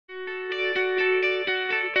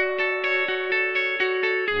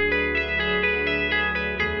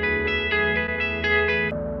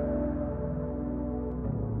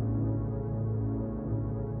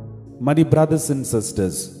My dear brothers and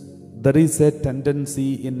sisters, there is a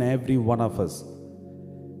tendency in every one of us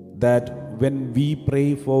that when we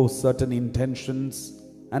pray for certain intentions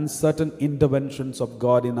and certain interventions of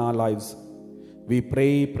God in our lives, we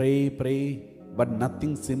pray, but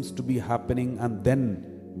nothing seems to be happening, and then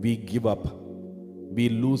we give up. We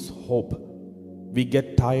lose hope. We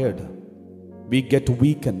get tired. We get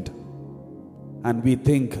weakened. And we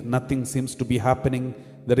think nothing seems to be happening.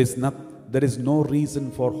 There is no reason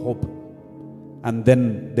for hope. And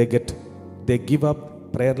then they give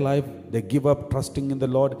up prayer life. They give up trusting in the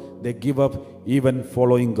Lord. They give up even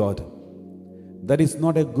following God. That is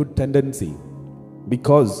not a good tendency,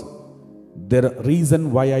 because the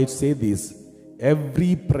reason why I say this,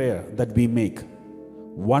 every prayer that we make,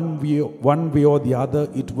 one way or the other,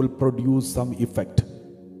 it will produce some effect.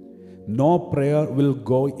 No prayer will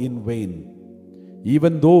go in vain.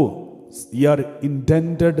 Even though your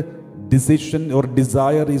intended decision or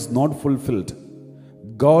desire is not fulfilled,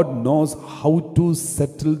 God knows how to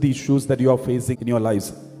settle the issues that you are facing in your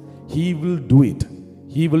lives. He will do it.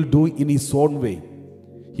 He will do it in His own way.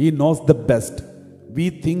 He knows the best. We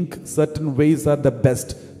think certain ways are the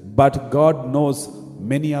best, but God knows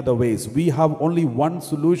many other ways. We have only one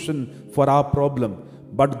solution for our problem,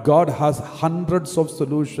 but God has hundreds of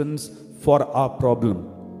solutions for our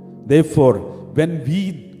problem. Therefore, when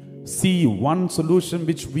we see one solution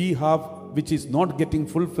which we have, which is not getting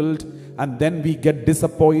fulfilled, and then we get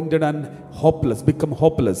disappointed and hopeless, become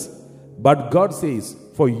hopeless. But God says,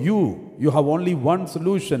 for you have only one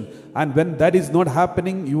solution, and when that is not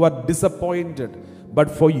happening, you are disappointed. But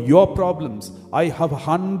for your problems, I have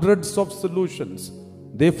hundreds of solutions.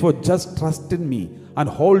 Therefore, just trust in me and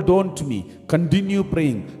hold on to me. Continue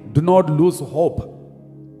praying. Do not lose hope.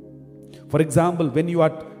 For example, when you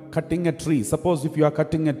are cutting a tree, suppose if you are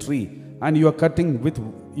cutting a tree and you are cutting with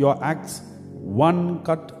your axe, one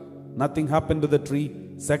cut, nothing happened to the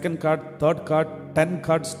tree. Second cut, third cut, 10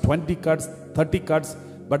 cuts, 20 cuts, 30 cuts,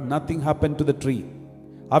 but nothing happened to the tree.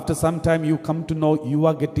 After some time, you come to know you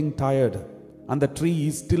are getting tired and the tree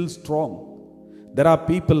is still strong. There are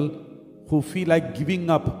people who feel like giving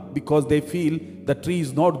up because they feel the tree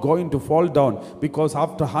is not going to fall down, because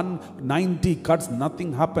after 90 cuts,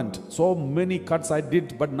 nothing happened. So many cuts I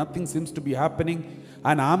did, but nothing seems to be happening.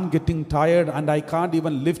 And I'm getting tired and I can't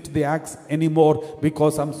even lift the axe anymore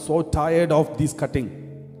because I'm so tired of this cutting.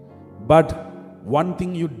 But one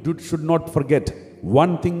thing you should not forget,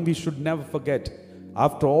 one thing we should never forget,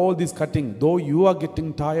 after all this cutting, though you are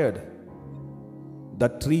getting tired, the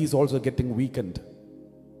tree is also getting weakened.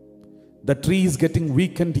 The tree is getting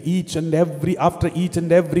weakened after each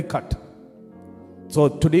and every cut. So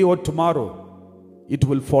today or tomorrow, it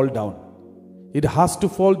will fall down. It has to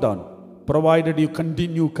fall down, provided you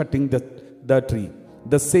continue cutting the tree.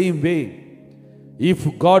 The same way, if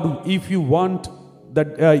you want the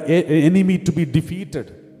enemy to be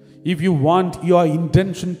defeated, if you want your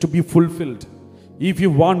intention to be fulfilled, if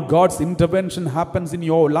you want God's intervention happens in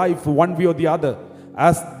your life one way or the other,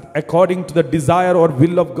 as according to the desire or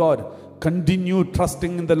will of God, continue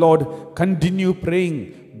trusting in the Lord, continue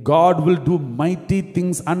praying. God will do mighty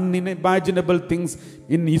things, unimaginable things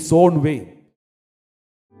in His own way.